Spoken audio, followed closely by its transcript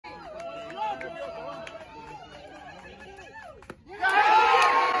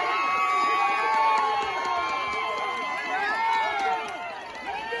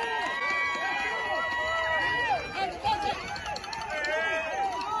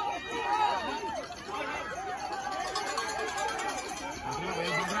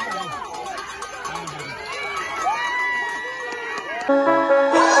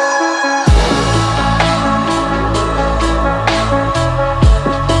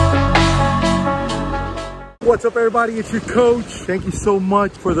What's up, everybody? It's your coach. Thank you so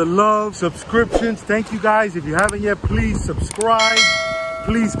much for the love, subscriptions. Thank you guys. If you haven't yet, please subscribe.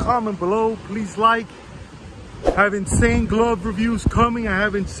 Please comment below. Please like. I have insane glove reviews coming. I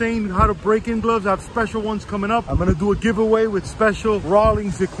have insane how to break in gloves. I have special ones coming up. I'm gonna do a giveaway with special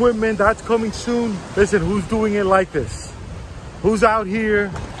Rawlings equipment. That's coming soon. Listen, who's doing it like this? Who's out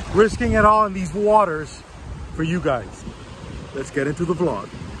here risking it all in these waters for you guys? Let's get into the vlog.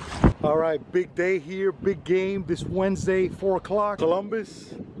 All right, big day here, big game this Wednesday, 4 o'clock.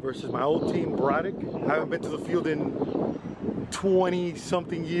 Columbus versus my old team, Braddock. I haven't been to the field in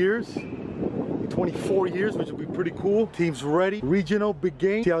 20-something years. 24 years, which will be pretty cool. Team's ready. Regional, big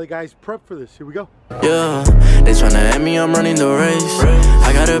game. See how the guys prep for this. Here we go. Yeah, they tryna at me, I'm running the race.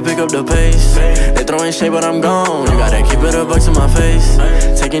 I gotta pick up the pace. They throwing shade, but I'm gone. You gotta keep it a buck to my face.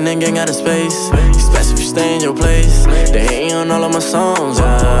 Taking that gang out of space. You best if you stay in your place. They hating on all of my songs.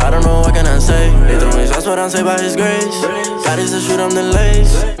 I don't know what can I say. They throwing shots, but I'm saved by his grace. God is to shoot, I'm the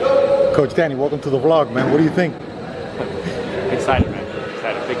lace. Coach Danny, welcome to the vlog, man. What do you think? Excited, man.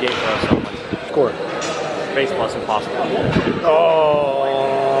 Excited. Big game for us. So much. Score. Baseball's impossible. Oh!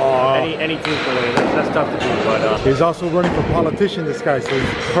 Any team can win. That's tough to do, but he's also running for politician, this guy, so he's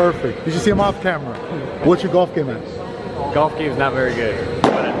perfect. You should see him off camera. What's your golf game at? golf game's not very good,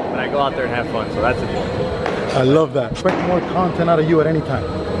 but I go out there and have fun, so that's important. I love that. Expect more content out of you at any time.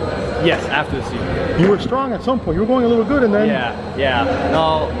 Yes, after the season. You were strong at some point. You were going a little good, and then yeah.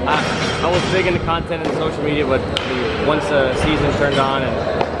 No, I was big into content and social media, but once the season turned on and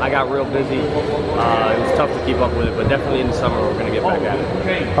I got real busy, it was tough to keep up with it. But definitely in the summer, we're gonna get back at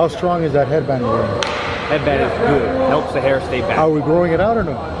it. How strong is that headband you're wearing? Headband is good. Helps the hair stay back. Are we growing it out or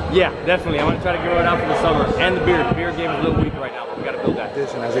no? Yeah, definitely. I'm gonna try to grow it out for the summer. And the beard. The beard game is a little weak right now, but we gotta build that.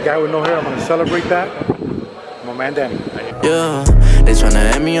 Listen, as a guy with no hair, I'm gonna celebrate that. My man Danny. Yeah, they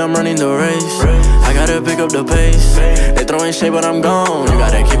tryna at me, I'm running the race. I gotta pick up the pace. They throwing shade, but I'm gone. You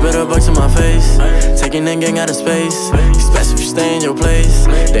gotta keep it a buck to my face. Taking that gang out of space. You best if you stay in your place.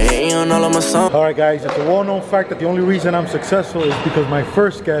 They hating on all of my songs. Alright guys, it's a well-known fact that the only reason I'm successful is because my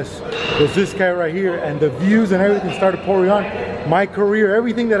first guest was this guy right here, and the views and everything started pouring on. My career,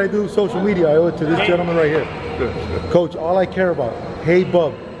 everything that I do with social media, I owe it to this gentleman right here. Coach, all I care about, hey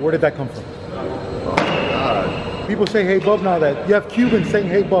bub, where did that come from? People say hey bub now. That you have Cubans saying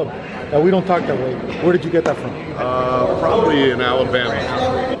hey bub, that we don't talk that way. Where did you get that from? Probably in Alabama.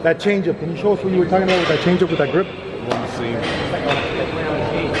 That changeup, can you show us what you were talking about with that changeup, with that grip? One seam.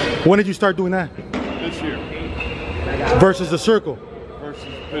 When did you start doing that? This year. Versus the circle? Versus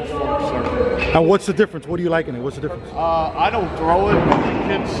pitchfork circle. And what's the difference? What do you like in it? What's the difference? I don't throw it, but the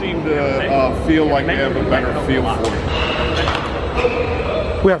kids seem to feel like they have a better feel for it.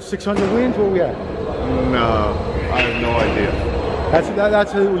 We have 600 wins, where we at? No. I have no idea.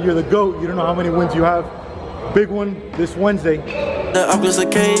 That's you're the GOAT. You don't know how many wins you have. Big one this Wednesday. The Oculus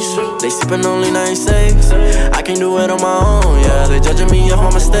occasion, they sippin' only 9 saves. I can do it on my own, yeah. They judging me off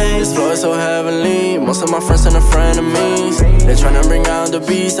my mistakes. This floor is so heavenly. Most of my friends and frenemies. They tryna bring out the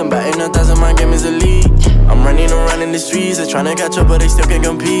beast. I'm batting 1,000, my game is elite. I'm running around in the streets. They tryna catch up, but they still can't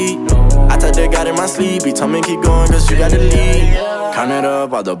compete. I thought they got in my sleep. He told me keep going, cause you got the lead. Count it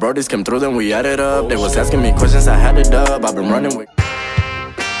up, all the brodies came through, then we added up. They was asking me questions, I had it up. I've been running with.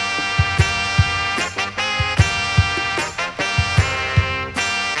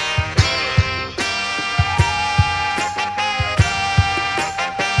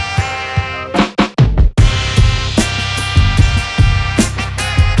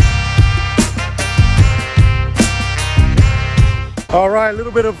 All right, a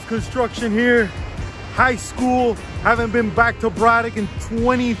little bit of construction here. High school, haven't been back to Braddock in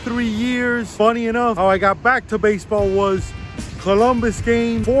 23 years. Funny enough, how I got back to baseball was Columbus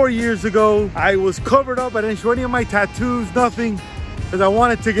game 4 years ago. I was covered up, I didn't show any of my tattoos, nothing, because I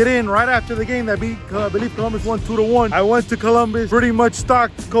wanted to get in right after the game that beat, I believe Columbus won 2-1. I went to Columbus, pretty much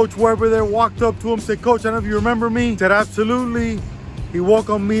stalked Coach Weber there, walked up to him, said, Coach, I don't know if you remember me. He said, absolutely. He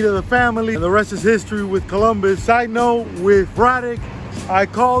welcomed me to the family, and the rest is history with Columbus. Side note, with Braddock, I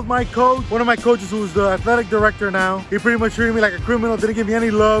called my coach, one of my coaches who's the athletic director now. He pretty much treated me like a criminal, didn't give me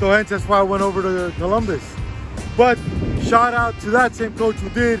any love, so hence that's why I went over to Columbus. But shout out to that same coach who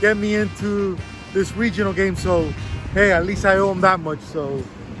did get me into this regional game. So, hey, at least I owe him that much. So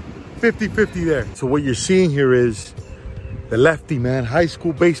 50-50 there. So what you're seeing here is the lefty, man. High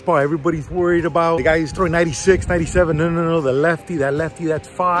school baseball, everybody's worried about. The guy who's throwing 96, 97. No. The lefty, that's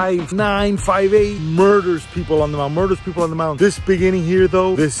 5'9", 5'8". Murders people on the mound, This beginning here,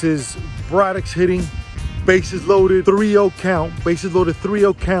 though, this is Braddock's hitting. Bases loaded, 3-0 count. Bases loaded,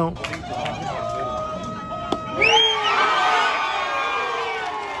 3-0 count.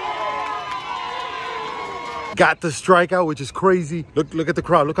 Got the strikeout, which is crazy. Look at the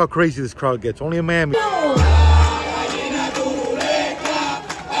crowd. Look how crazy this crowd gets. Only in Miami.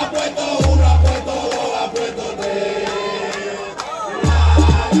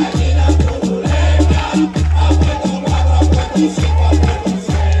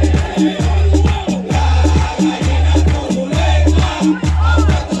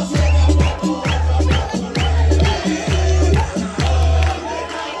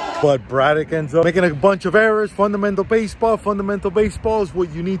 But Braddock ends up making a bunch of errors. Fundamental baseball is what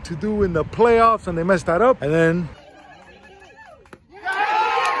you need to do in the playoffs, and they messed that up. And then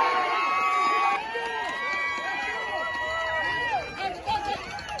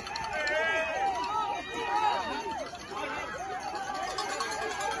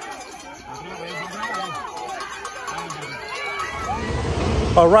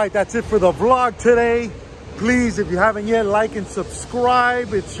all right, that's it for the vlog today. Please, if you haven't yet, like and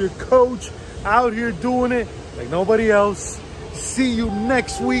subscribe. It's your coach out here doing it like nobody else. See you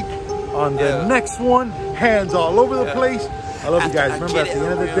next week on the next one. Hands all over the place. I love you guys. Remember, at the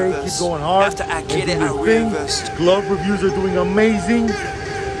end of the day, keep going hard. Do your thing. Glove reviews are doing amazing.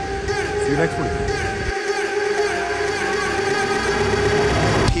 See you next week.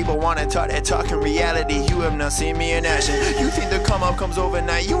 People wanna talk that talk in reality. You have not seen me in action. You think the come up comes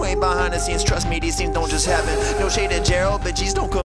overnight. You ain't behind the scenes. Trust me, these things don't just happen. No shade at Gerald, but G's don't come.